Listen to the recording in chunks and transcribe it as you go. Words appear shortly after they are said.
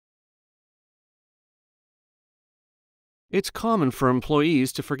It's common for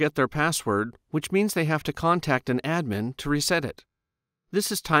employees to forget their password, which means they have to contact an admin to reset it.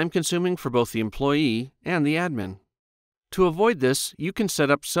 This is time-consuming for both the employee and the admin. To avoid this, you can set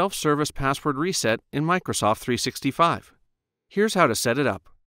up self-service password reset in Microsoft 365. Here's how to set it up.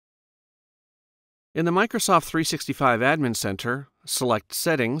 In the Microsoft 365 Admin Center, select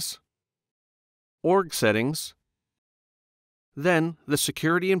Settings, Org Settings, then the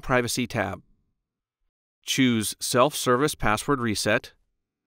Security and Privacy tab. Choose Self-Service Password Reset.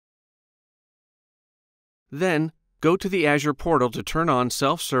 Then, go to the Azure portal to turn on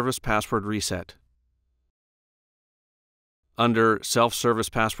Self-Service Password Reset. Under Self-Service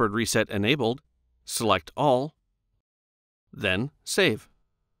Password Reset Enabled, select All, then Save.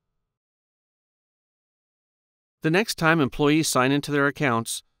 The next time employees sign into their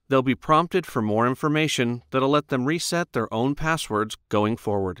accounts, they'll be prompted for more information that'll let them reset their own passwords going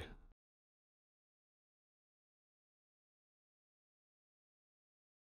forward.